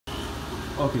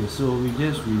Okay, so we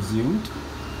just resumed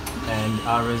and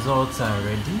our results are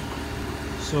ready.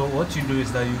 So what you do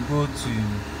is that you go to,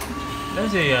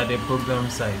 let's say you're at the program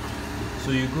side.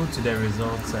 So you go to the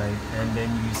result side and then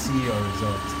you see your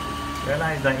results.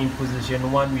 Realize that in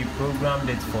position 1 we programmed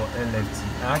it for LFT.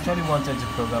 I actually wanted to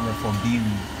program it for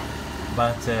BW,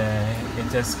 but it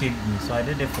escaped me. So I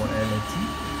did it for LFT.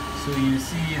 So you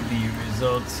see the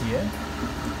results here.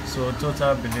 So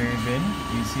total bilirubin,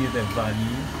 you see the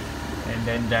value, and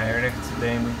then direct,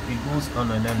 then it goes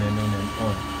on and on and on and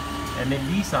on. And then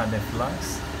these are the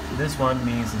flags. This one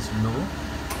means it's low,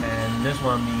 and this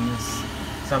one means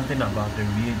something about the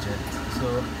reagent.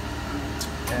 So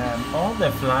all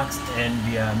the flags and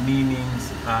their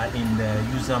meanings are in the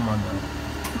user manual,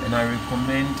 and I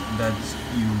recommend that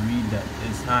you read that.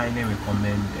 It's highly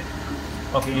recommended.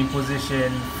 Okay, in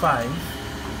position 5,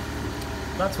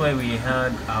 that's where we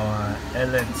had our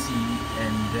LFT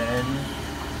and then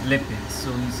lipids.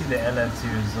 So you see the LFT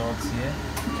results here,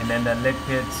 and then the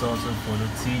lipids also follow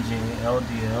TJ,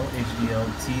 LDL, HDL,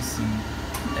 TC,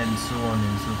 and so on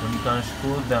and so forth. You can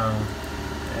scroll down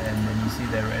and then you see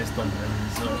the rest of the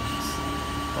results.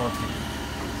 Okay,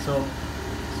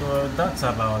 so that's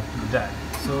about that.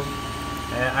 So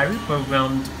I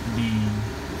reprogrammed the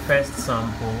first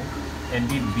sample and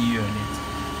did BU on it.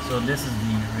 So this is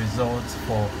the results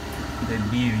for the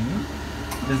BU.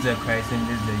 This is the creatine,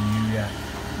 this is the urea.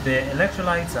 The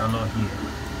electrolytes are not here.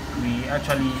 We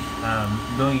actually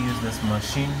don't use this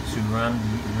machine to run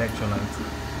the electrolytes.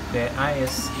 The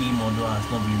ISE model has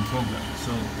not been programmed,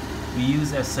 so we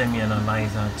use a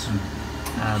semi-analyzer to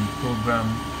program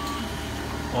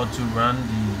or to run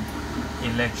the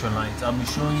electrolytes. I'll be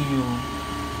showing you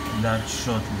that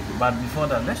shortly, but before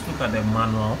that, let's look at the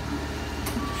manual.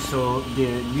 So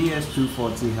the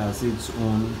VS240 has its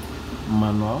own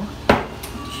manual.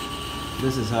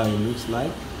 This is how it looks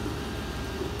like.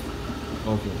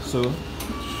 Okay, so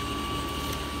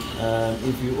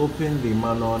if you open the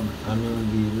manual, I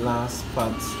mean the last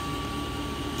part,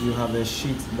 you have a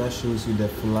sheet that shows you the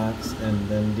flags and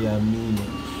then their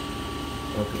meaning.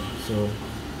 Okay, so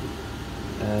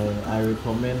I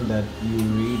recommend that you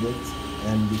read it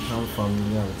and become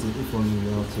familiar with it, if only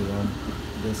you know how to run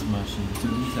this machine. So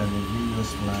these are the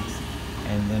various flags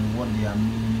and then what they are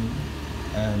meaning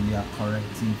and their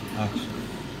corrective action.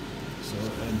 So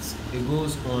it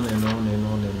goes on and on and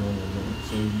on and on and on.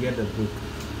 So you get the book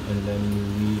and then you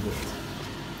read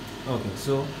it. Okay,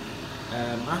 so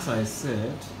as I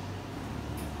said,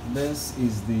 this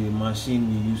is the machine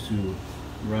we use to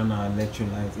run our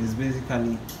electrolytes. It's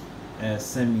basically a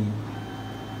semi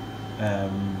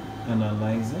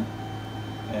analyzer,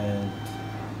 and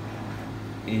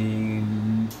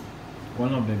in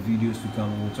one of the videos to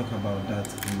come we'll talk about that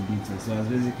in detail. So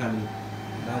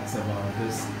that's about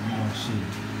this machine.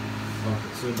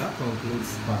 Okay, so that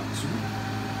concludes part 2.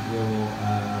 We'll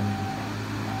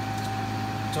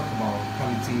talk about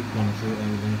quality control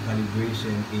and then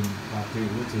calibration in part 3,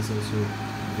 which is also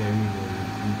very, very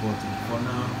important. For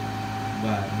now,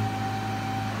 bye.